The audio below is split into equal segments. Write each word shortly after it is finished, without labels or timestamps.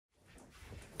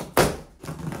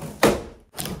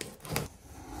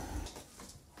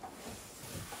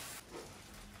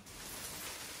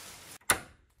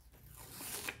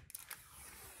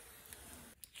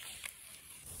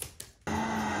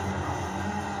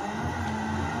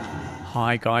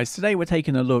Hi guys, today we're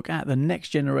taking a look at the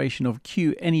next generation of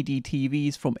QNED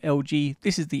TVs from LG.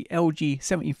 This is the LG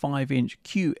 75-inch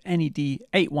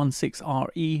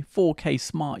QNED81RE 4K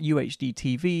Smart UHD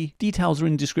TV. Details are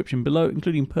in the description below,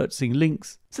 including purchasing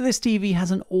links. So this TV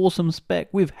has an awesome spec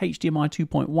with HDMI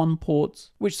 2.1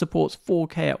 ports, which supports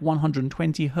 4K at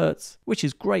 120Hz, which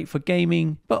is great for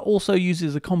gaming, but also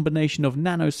uses a combination of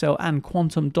nanocell and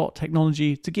quantum dot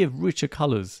technology to give richer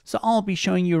colors. So I'll be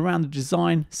showing you around the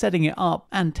design, setting it up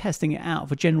and testing it out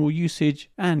for general usage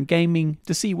and gaming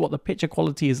to see what the picture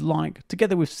quality is like,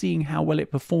 together with seeing how well it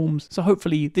performs. So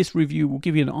hopefully this review will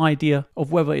give you an idea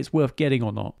of whether it's worth getting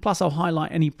or not. Plus I'll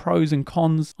highlight any pros and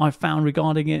cons I've found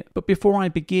regarding it. But before I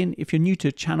begin, if you're new to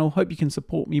the channel, hope you can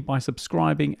support me by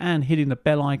subscribing and hitting the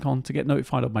bell icon to get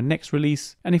notified of my next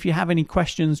release. And if you have any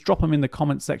questions, drop them in the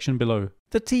comment section below.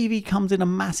 The TV comes in a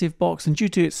massive box, and due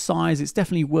to its size, it's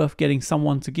definitely worth getting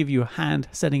someone to give you a hand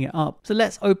setting it up. So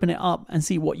let's open it up and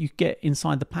see what you get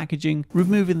inside the packaging.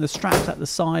 Removing the straps at the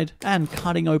side and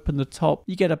cutting open the top,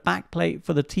 you get a back plate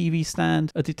for the TV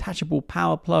stand, a detachable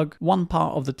power plug, one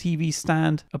part of the TV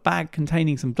stand, a bag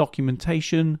containing some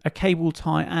documentation, a cable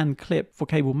tie and clip for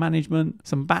cable management,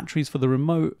 some batteries for the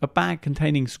remote, a bag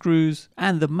containing screws,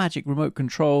 and the magic remote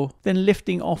control. Then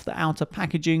lifting off the outer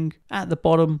packaging, at the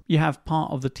bottom you have part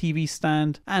of the TV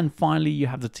stand, and finally you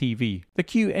have the TV. The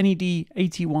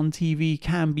QNED81 TV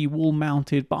can be wall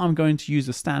mounted, but I'm going to use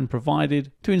the stand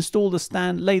provided. To install the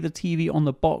stand, lay the TV on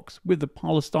the box with the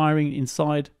polystyrene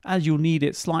inside, as you'll need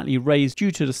it slightly raised due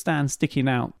to the stand sticking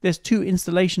out. There's two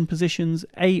installation positions,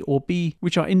 A or B,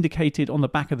 which are indicated on the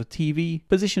back of the TV.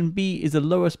 Position B is the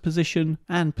lowest position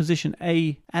and position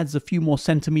A adds a few more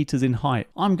centimeters in height.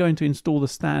 I'm going to install the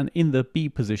stand in the B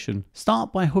position.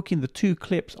 Start by hooking the two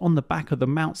clips on the back of the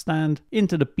mount stand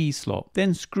into the B slot.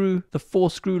 Then screw the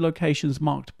 4 screw locations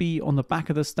marked B on the back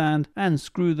of the stand and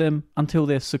screw them until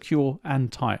they're secure and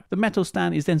tight. The metal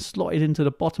stand is then slotted into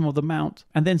the bottom of the mount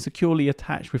and then securely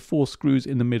attached with 4 screws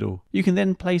in the middle. You can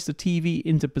then place the TV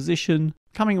into position.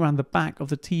 Coming around the back of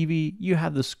the TV, you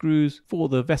have the screws for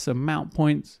the VESA mount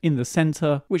points in the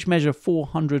center, which measure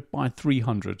 400 by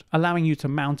 300, allowing you to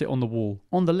mount it on the wall.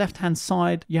 On the left hand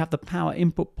side, you have the power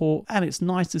input port, and it's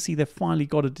nice to see they've finally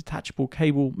got a detachable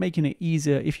cable, making it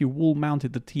easier if you wall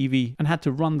mounted the TV and had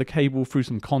to run the cable through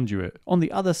some conduit. On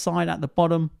the other side at the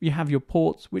bottom, you have your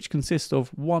ports, which consist of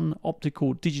one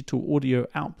optical digital audio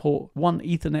out port, one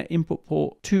Ethernet input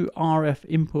port, 2 RF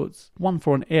inputs, one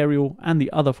for an aerial and the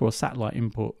other for a satellite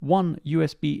input, one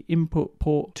USB input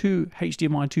port, 2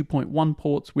 HDMI 2.1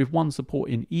 ports with one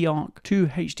support in eARC, 2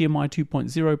 HDMI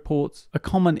 2.0 ports, a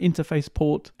common interface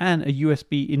port, and a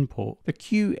USB in port. The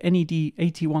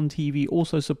QNED81 TV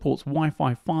also supports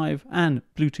Wi-Fi 5 and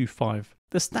Bluetooth 5.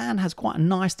 The stand has quite a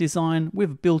nice design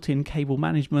with built-in cable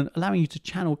management, allowing you to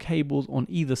channel cables on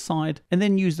either side and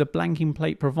then use the blanking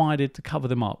plate provided to cover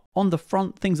them up. On the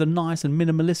front, things are nice and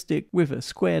minimalistic with a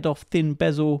squared off thin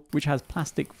bezel which has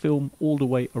plastic film all the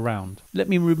way around. Let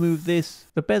me remove this.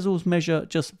 The bezels measure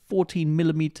just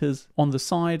 14mm on the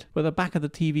side, but the back of the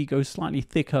TV goes slightly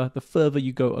thicker the further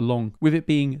you go along, with it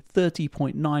being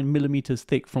 30.9mm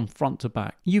thick from front to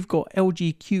back. You've got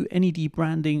LG QNED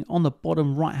branding on the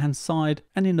bottom right hand side,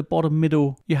 and in the bottom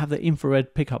middle you have the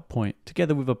infrared pickup point,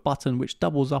 together with a button which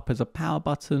doubles up as a power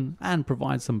button and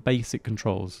provides some basic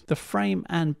controls. The frame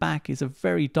and back is a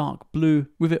very dark blue,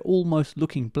 with it almost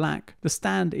looking black. The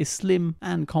stand is slim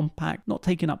and compact, not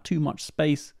taking up too much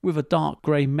space, with a dark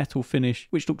grey metal finish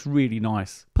which looks really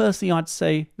nice. Personally, I'd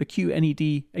say the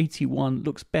QNED81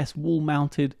 looks best wall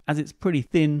mounted, as it's pretty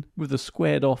thin with a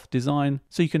squared off design,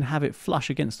 so you can have it flush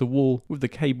against the wall with the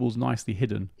cables nicely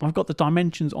hidden. I've got the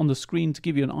dimensions on the screen to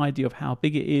give you an idea of how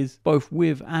big it is, both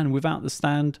with and without the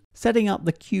stand. Setting up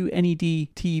the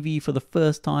QNED TV for the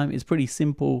first time is pretty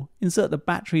simple. Insert the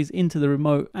batteries into the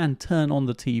remote and turn on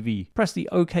the TV. Press the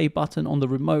OK button on the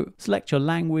remote, select your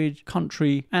language,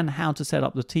 country, and how to set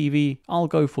up the TV. I'll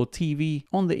go for TV.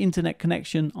 On the internet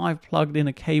connection, I've plugged in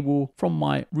a cable from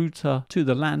my router to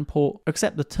the LAN port.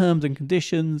 Accept the terms and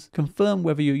conditions, confirm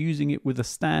whether you're using it with a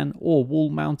stand or wall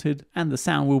mounted, and the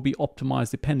sound will be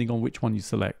optimized depending on which one you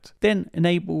select. Then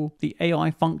enable the AI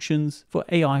functions for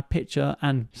AI Picture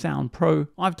and Sound Pro.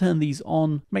 I've turned these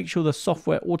on. Make sure the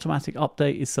software automatic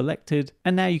update is selected,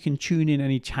 and now you can tune in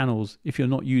any channels if you're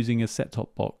not using a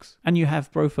set-top box. And you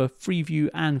have both a Freeview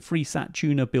and FreeSat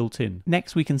tuner built in.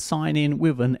 Next, we can sign in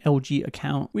with an LG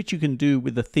account, which you can do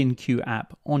with the ThinQ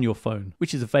app on your phone,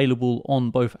 which is available on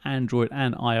both Android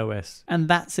and iOS. And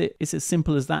that's it. It's as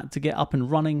simple as that to get up and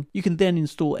running. You can then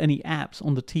install any apps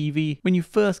on the TV. When you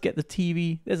first get the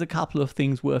TV, there's a couple couple of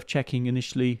things worth checking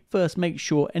initially. First, make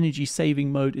sure energy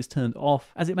saving mode is turned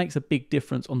off, as it makes a big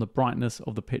difference on the brightness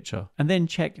of the picture. And then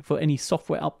check for any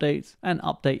software updates and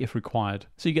update if required,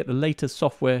 so you get the latest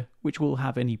software which will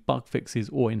have any bug fixes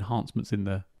or enhancements in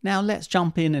there. Now let's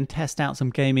jump in and test out some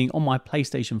gaming on my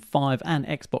PlayStation 5 and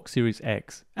Xbox Series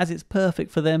X, as it's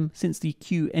perfect for them since the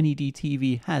QNED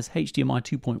TV has HDMI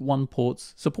 2.1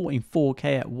 ports supporting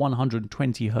 4K at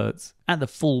 120Hz at the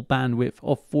full bandwidth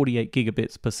of 48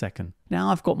 gigabits per second. Now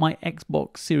I've got my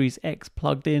Xbox Series X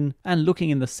plugged in, and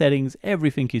looking in the settings,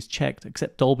 everything is checked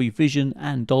except Dolby Vision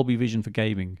and Dolby Vision for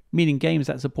gaming, meaning games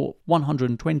that support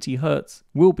 120Hz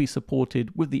will be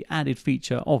supported with the added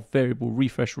feature of variable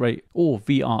refresh rate or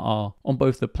VRR on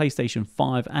both the PlayStation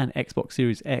 5 and Xbox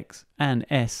Series X and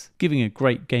S, giving a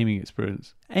great gaming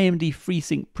experience. AMD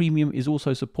FreeSync Premium is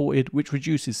also supported, which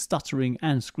reduces stuttering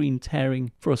and screen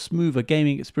tearing for a smoother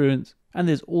gaming experience. And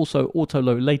there's also auto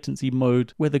low latency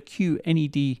mode, where the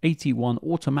QNED81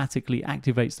 automatically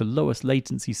activates the lowest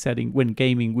latency setting when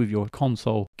gaming with your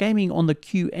console. Gaming on the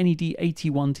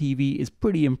QNED81 TV is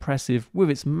pretty impressive, with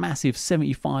its massive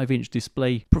 75-inch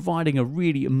display providing a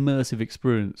really immersive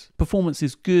experience. Performance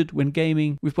is good when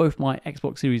gaming with both my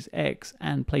Xbox Series X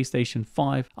and PlayStation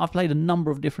 5. I've played a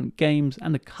number of different games,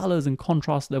 and the colors and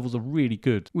contrast levels are really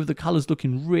good, with the colors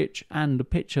looking rich and the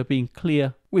picture being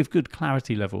clear with good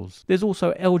clarity levels. There's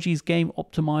also LG's Game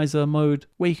Optimizer mode,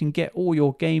 where you can get all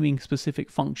your gaming specific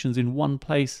functions in one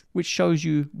place, which shows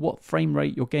you what frame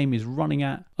rate your game is running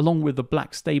at, along with the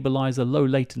black stabilizer, low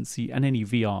latency and any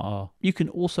VRR. You can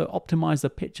also optimize the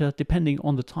picture depending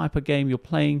on the type of game you're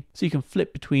playing, so you can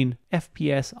flip between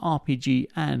FPS, RPG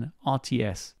and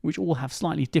RTS, which all have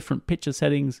slightly different picture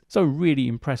settings, so really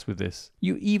impressed with this.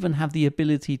 You even have the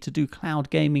ability to do cloud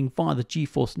gaming via the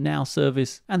GeForce Now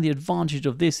service, and the advantage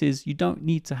of this is you don't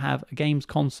need to have a games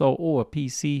console or a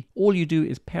PC. All you do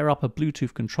is pair up a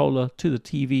Bluetooth controller to the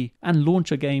TV and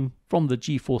launch a game from the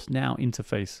GeForce Now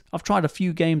interface. I've tried a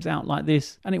few games out like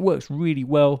this and it works really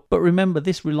well, but remember,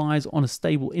 this relies on a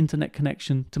stable internet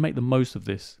connection to make the most of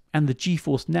this. And the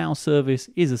GeForce Now service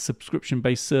is a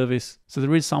subscription-based service, so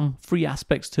there is some free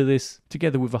aspects to this,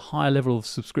 together with a higher level of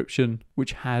subscription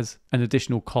which has an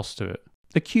additional cost to it.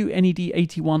 The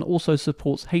QNED81 also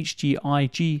supports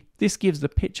HGIG. This gives the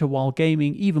picture while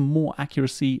gaming even more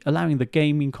accuracy, allowing the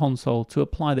gaming console to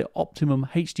apply the optimum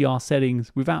HDR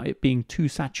settings without it being too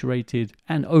saturated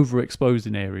and overexposed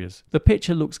in areas. The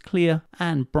picture looks clear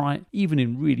and bright even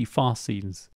in really fast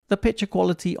scenes. The picture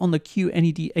quality on the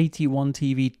QNED81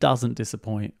 TV doesn't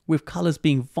disappoint, with colours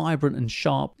being vibrant and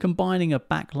sharp, combining a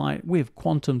backlight with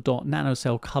quantum dot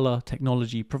nanocell colour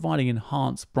technology providing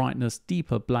enhanced brightness,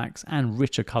 deeper blacks and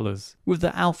richer colours. With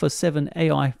the Alpha 7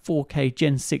 AI 4K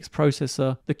Gen 6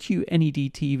 processor, the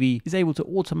QNED TV is able to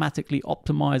automatically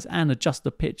optimise and adjust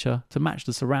the picture to match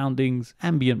the surroundings,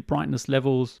 ambient brightness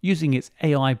levels, using its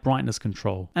AI brightness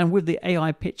control. And with the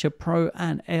AI Picture Pro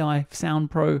and AI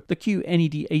Sound Pro, the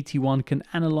QNED81 can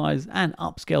analyze and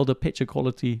upscale the picture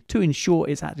quality to ensure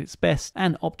it's at its best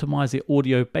and optimize the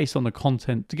audio based on the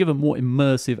content to give a more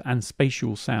immersive and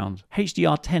spatial sound.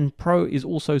 HDR10 Pro is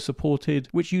also supported,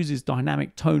 which uses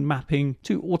dynamic tone mapping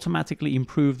to automatically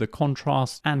improve the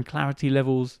contrast and clarity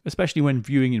levels, especially when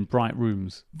viewing in bright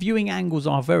rooms. Viewing angles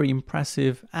are very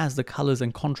impressive, as the colors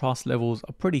and contrast levels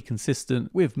are pretty consistent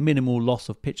with minimal loss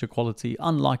of picture quality,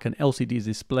 unlike an LCD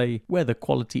display where the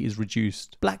quality is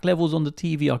reduced. Black levels on the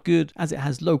TV are good, as it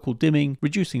has local dimming,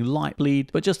 reducing light bleed,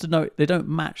 but just to note, they don't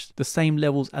match the same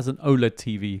levels as an OLED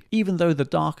TV, even though the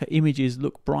darker images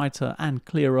look brighter and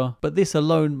clearer, but this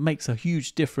alone makes a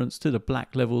huge difference to the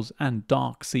black levels and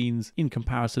dark scenes in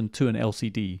comparison to an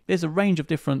LCD. There's a range of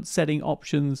different setting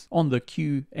options on the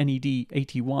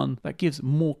QNED81 that gives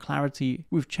more clarity,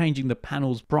 with changing the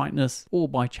panel's brightness or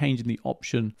by changing the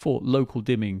option for local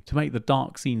dimming to make the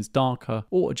dark scenes darker,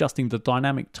 or adjusting the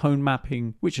dynamic tone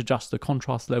mapping, which adjusts the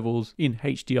contrast levels in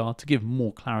HDR to give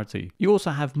more clarity. You also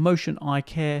have Motion Eye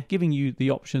Care, giving you the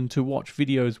option to watch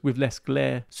videos with less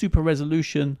glare, super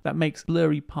resolution that makes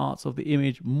blurry parts of the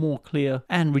image more clear,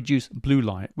 and reduce blue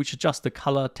light, which adjusts the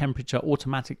color temperature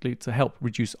automatically to help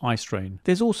reduce eye strain.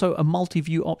 There's also a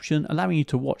multi-view option, allowing you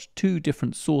to watch two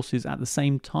different sources at the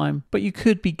same time, but you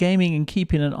could be gaming and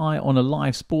keeping an eye on a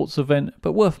live sports event.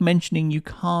 But worth mentioning, you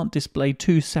can't display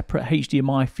two separate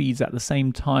HDMI feeds at the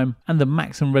same time, and the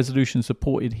maximum resolution support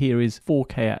supported here is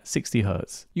 4K at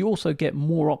 60Hz. You also get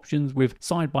more options with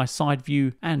side-by-side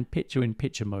view and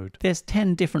picture-in-picture mode. There's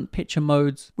 10 different picture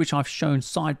modes, which I've shown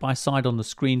side by side on the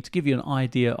screen to give you an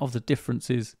idea of the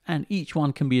differences, and each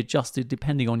one can be adjusted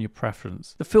depending on your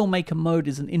preference. The filmmaker mode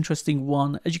is an interesting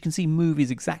one, as you can see movies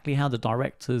exactly how the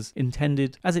directors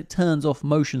intended, as it turns off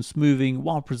motion smoothing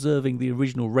while preserving the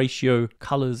original ratio,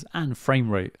 colors and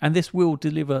frame rate. And this will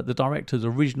deliver the director's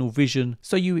original vision,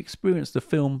 so you experience the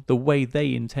film the way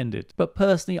they intended. But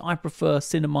personally, I prefer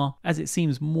cinema, as it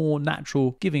seems more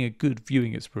natural, giving a good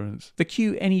viewing experience. The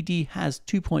QNED has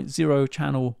 2.0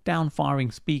 channel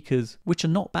down-firing speakers, which are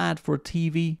not bad for a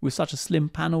TV with such a slim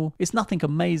panel. It's nothing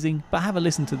amazing, but have a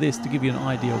listen to this to give you an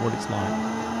idea of what it's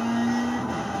like.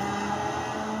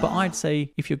 But I'd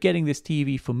say if you're getting this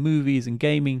TV for movies and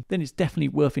gaming, then it's definitely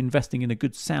worth investing in a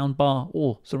good soundbar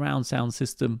or surround sound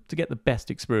system to get the best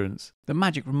experience. The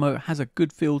Magic Remote has a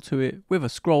good feel to it, with a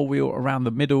scroll wheel around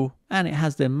the middle, and it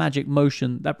has their magic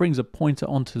motion that brings a pointer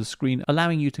onto the screen,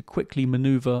 allowing you to quickly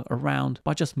maneuver around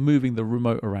by just moving the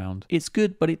remote around. It's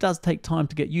good, but it does take time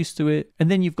to get used to it. And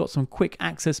then you've got some quick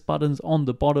access buttons on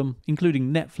the bottom,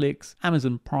 including Netflix,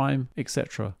 Amazon Prime,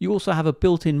 etc. You also have a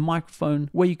built-in microphone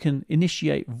where you can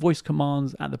initiate voice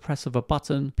commands at the press of a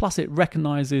button, plus it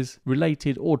recognizes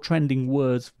related or trending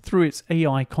words through its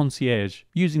AI concierge,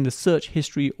 using the search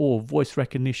history or voice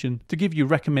recognition to give you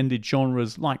recommended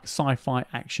genres like sci-fi,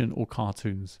 action or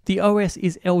cartoons. The OS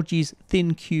is LG's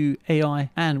ThinQ AI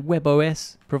and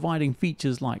WebOS, providing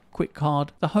features like Quick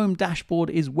Card. The home dashboard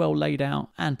is well laid out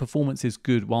and performance is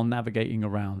good while navigating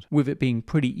around, with it being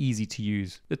pretty easy to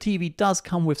use. The TV does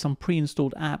come with some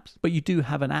pre-installed apps, but you do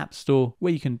have an app store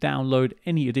where you can download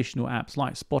any additional apps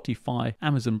like Spotify,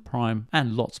 Amazon Prime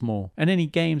and lots more. And any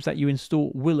games that you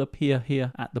install will appear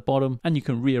here at the bottom, and you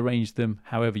can rearrange them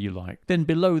however you like. Then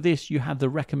below this you have the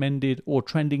recommended or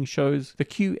trending shows. The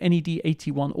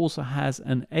QNED81 also has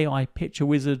an AI picture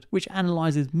wizard which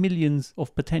analyzes millions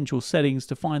of potential settings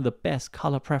to find the best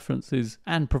color preferences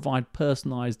and provide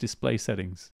personalized display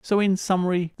settings. So in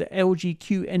summary, the LG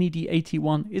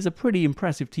QNED81 is a pretty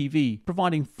impressive TV,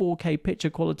 providing 4K picture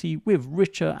quality with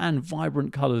richer and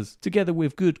vibrant colors, together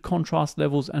with good contrast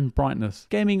levels and brightness.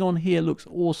 Gaming on here looks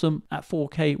awesome at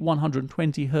 4K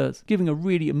 120Hz, giving a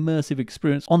really immersive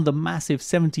experience on the massive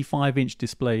 75-inch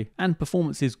display, and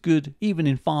performance is good even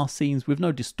in fast scenes with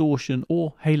no distortion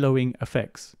or haloing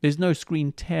effects. There's no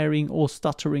screen tearing or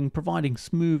stuttering, providing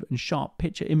smooth and sharp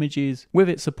picture images, with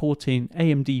it supporting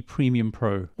AMD Premium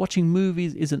Pro. Watching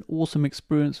movies is an awesome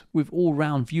experience with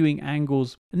all-round viewing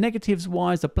angles. Negatives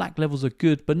wise, the black levels are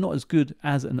good, but not as good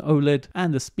as an OLED,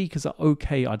 and the speakers are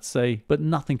okay I'd say, but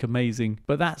nothing amazing.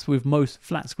 But that's with most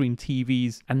flat screen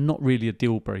TVs and not really a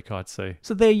deal breaker I'd say.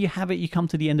 So there you have it, you come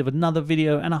to the end of another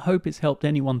video, and I hope it's helped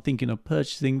anyone thinking of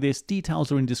purchasing this.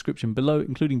 Details are in description below,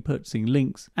 including purchasing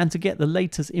links, and to get the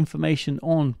latest information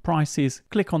on prices,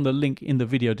 click on the link in the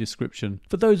video description.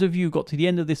 For those of you who got to the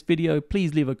end of this video,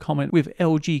 please leave a comment with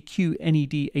LG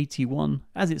QNED81,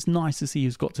 as it's nice to see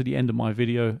who's got to the end of my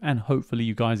video, and hopefully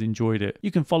you guys enjoyed it.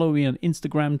 You can follow me on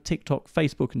Instagram, TikTok,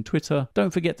 Facebook and Twitter.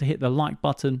 Don't forget to hit the like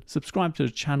button, subscribe to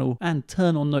the channel and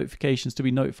turn on notifications to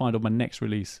be notified of my next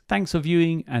release. Thanks for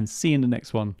viewing and see you in the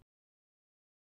next one.